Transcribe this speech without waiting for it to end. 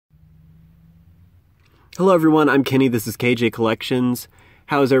Hello everyone, I'm Kenny, this is KJ Collections.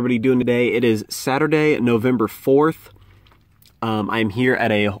 How is everybody doing today? It is Saturday, November 4th. I'm here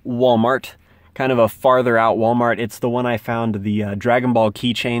at a Walmart, kind of a farther out Walmart. It's the one I found the Dragon Ball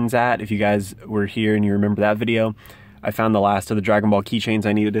keychains at. If you guys were here and you remember that video, I found the last of the Dragon Ball keychains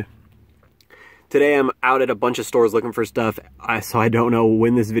I needed. Today I'm out at a bunch of stores looking for stuff, so I don't know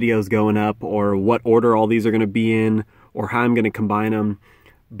when this video is going up or what order all these are going to be in or how I'm going to combine them.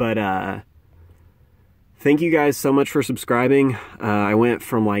 But thank you guys so much for subscribing. I went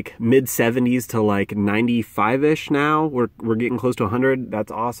from like mid 70s to like 95-ish now. We're getting close to 100.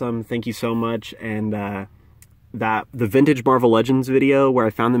 That's awesome. Thank you so much. And the vintage Marvel Legends video where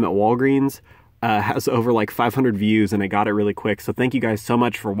I found them at Walgreens has over like 500 views, and I got it really quick. So thank you guys so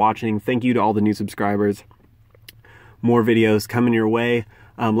much for watching. Thank you to all the new subscribers. More videos coming your way.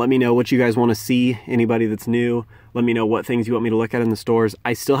 Let me know what you guys want to see, anybody that's new. Let me know what things you want me to look at in the stores.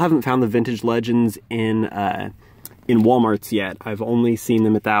 I still haven't found the Vintage Legends in Walmart's yet. I've only seen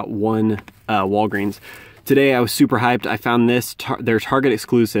them at that one Walgreens. Today I was super hyped. I found this, they're Target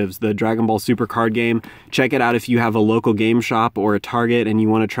exclusives, the Dragon Ball Super card game. Check it out if you have a local game shop or a Target and you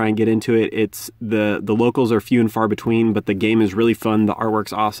want to try and get into it. It's the locals are few and far between, but the game is really fun. The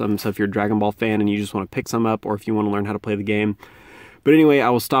artwork's awesome. So if you're a Dragon Ball fan and you just want to pick some up, or if you want to learn how to play the game. But anyway, I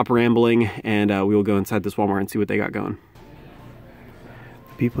will stop rambling and we will go inside this Walmart and see what they got going.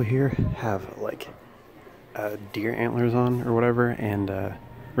 The people here have like deer antlers on or whatever, and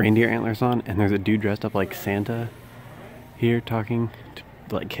reindeer antlers on, and there's a dude dressed up like Santa here talking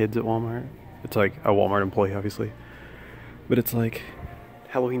to like kids at Walmart. It's like a Walmart employee, obviously. But it's like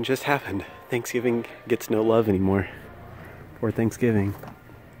Halloween just happened. Thanksgiving gets no love anymore. Or Thanksgiving.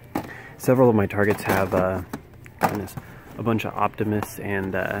 Several of my Targets have goodness, a bunch of Optimus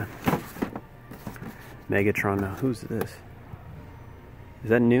and Megatron. Now, who's this? Is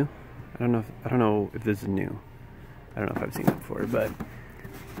that new? I don't know if this is new. I don't know if I've seen it before, but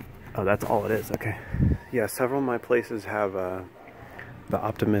oh, that's all it is. Okay. Yeah, several of my places have the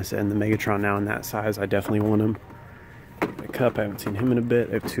Optimus and the Megatron now in that size. I definitely want them. The Cup, I haven't seen him in a bit.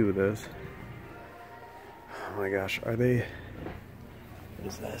 I have two of those. Oh my gosh, are they? What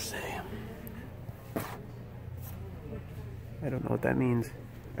does that say? I don't know what that means.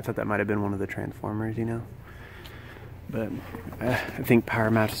 I thought that might have been one of the Transformers, you know? But I think Power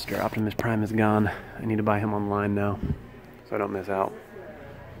Master Optimus Prime is gone. I need to buy him online now, so I don't miss out.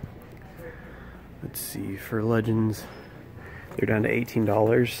 Let's see, for Legends, they're down to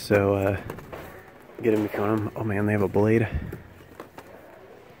 $18, so get them to count them. Oh man, they have a blade.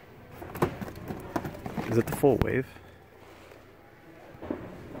 Is it the full wave?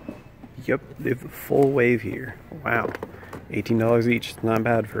 Yep, they have the full wave here. Wow. $18 each, not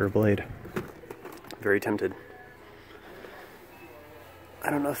bad for a blade. Very tempted. I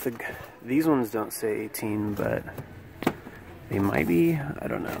don't know if these ones don't say 18, but they might be. I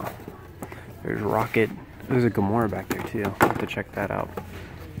don't know. There's Rocket. There's a Gamora back there too. I'll have to check that out.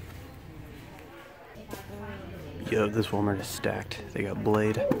 Yo, this Walmart is stacked. They got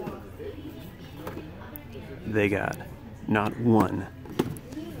Blade. They got not one,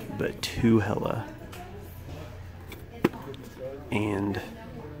 but two Hela. And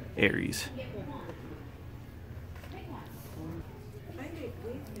Ares.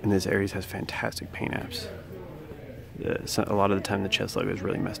 And this Ares has fantastic paint apps. A lot of the time the chest logo is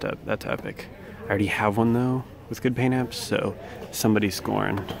really messed up. That's epic. I already have one though with good paint apps, so somebody's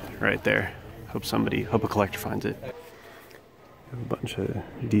scoring right there. Hope a collector finds it. A bunch of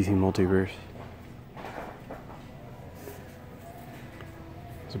DC Multiverse.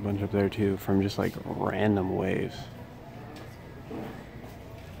 There's a bunch up there too from just like random waves.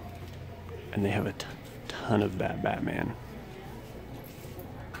 And they have a ton of that Batman.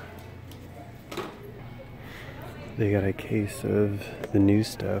 They got a case of the new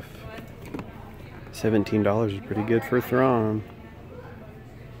stuff. $17 is pretty good for Thrawn.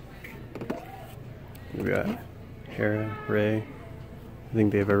 We got Hera, Rey. I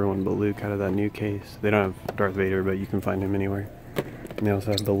think they have everyone but Luke out of that new case. They don't have Darth Vader, but you can find him anywhere. And they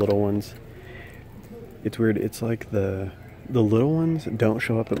also have the little ones. It's weird, it's like the little ones don't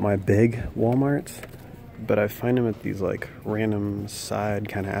show up at my big Walmarts, but I find them at these like random side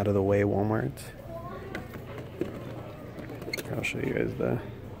kind of out of the way Walmarts. I'll show you guys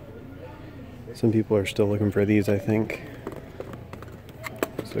some people are still looking for these, I think.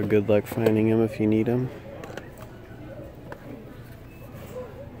 So good luck finding them if you need them.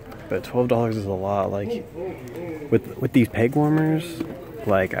 But $12 is a lot. Like with these peg warmers,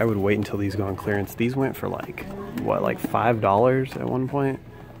 like I would wait until these go on clearance. These went for like what, like $5 at one point.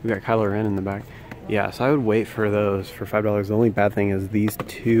 We got Kylo Ren in the back. Yeah, so I would wait for those for $5. The only bad thing is these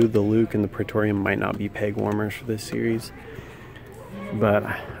two, the Luke and the Praetorium, might not be peg warmers for this series. But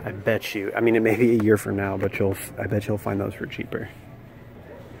I bet you, I mean, it may be a year from now, but I bet you'll find those for cheaper.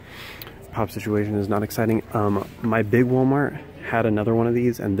 Pop situation is not exciting. My big Walmart had another one of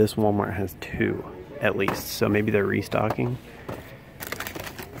these, and this Walmart has two, at least. So maybe they're restocking.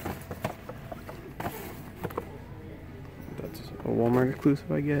 That's a Walmart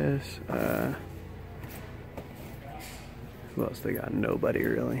exclusive, I guess. Who else they got? Nobody,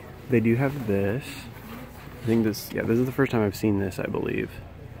 really. They do have this. I think this, yeah, this is the first time I've seen this, I believe.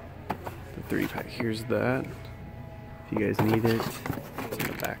 The 3-pack. Here's that. If you guys need it, it's in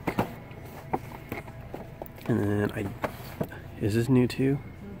the back. And then is this new too?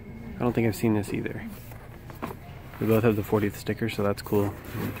 I don't think I've seen this either. They both have the 40th sticker, so that's cool.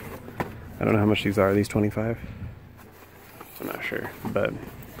 I don't know how much these are. Are these 25? I'm not sure, but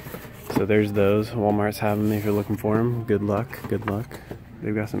so there's those. Walmart's have them if you're looking for them. Good luck, good luck.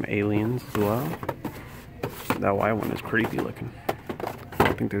 They've got some aliens as well. That white one is creepy looking. I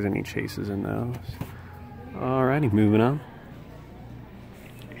don't think there's any chases in those. Alrighty, moving on.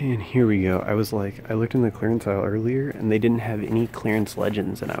 And here we go. I looked in the clearance aisle earlier and they didn't have any clearance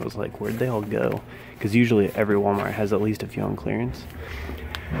legends, and I was like, where'd they all go? Because usually every Walmart has at least a few on clearance.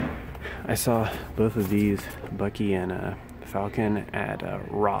 I saw both of these, Bucky and Falcon, at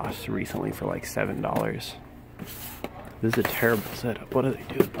Ross recently for like $7. This is a terrible setup. What are they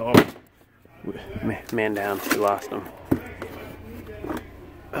doing? Oh, man down. We lost them.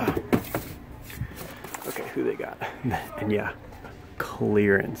 Okay, who they got? And yeah,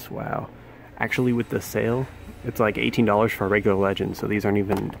 clearance. Wow. Actually, with the sale, it's like $18 for a regular legend. So these aren't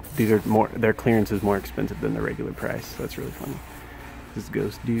even. These are more. Their clearance is more expensive than the regular price. So that's really funny. This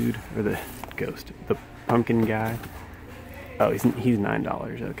ghost dude, or the ghost, the pumpkin guy. Oh, he's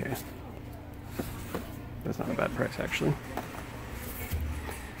 $9. Okay. That's not a bad price, actually.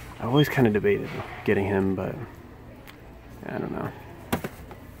 I always kind of debated getting him, but I don't know.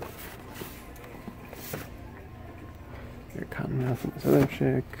 Here, Cottonmouth and this other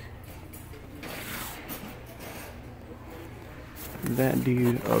chick. That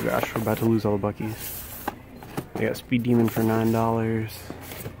dude. Oh gosh, we're about to lose all the Buckies. They got Speed Demon for $9.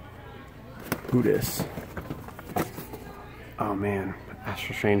 Who dis? Oh man,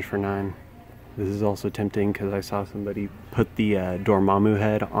 Astral Strange for $9. This is also tempting because I saw somebody put the Dormammu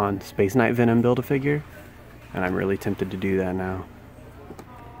head on Space Knight Venom Build-A-Figure, and I'm really tempted to do that now.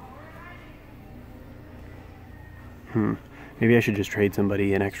 Maybe I should just trade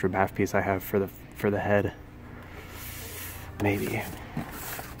somebody an extra bath piece I have for the head. Maybe.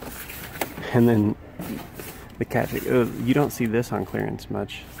 And then the cat. You don't see this on clearance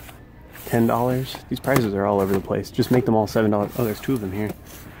much. $10. These prices are all over the place. Just make them all $7. Oh, there's two of them here.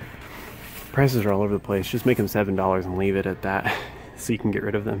 Prices are all over the place. Just make them $7 and leave it at that so you can get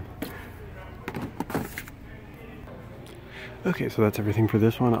rid of them. Okay, so that's everything for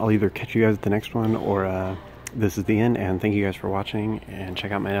this one. I'll either catch you guys at the next one, or this is the end, and thank you guys for watching, and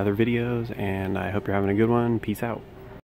check out my other videos, and I hope you're having a good one. Peace out.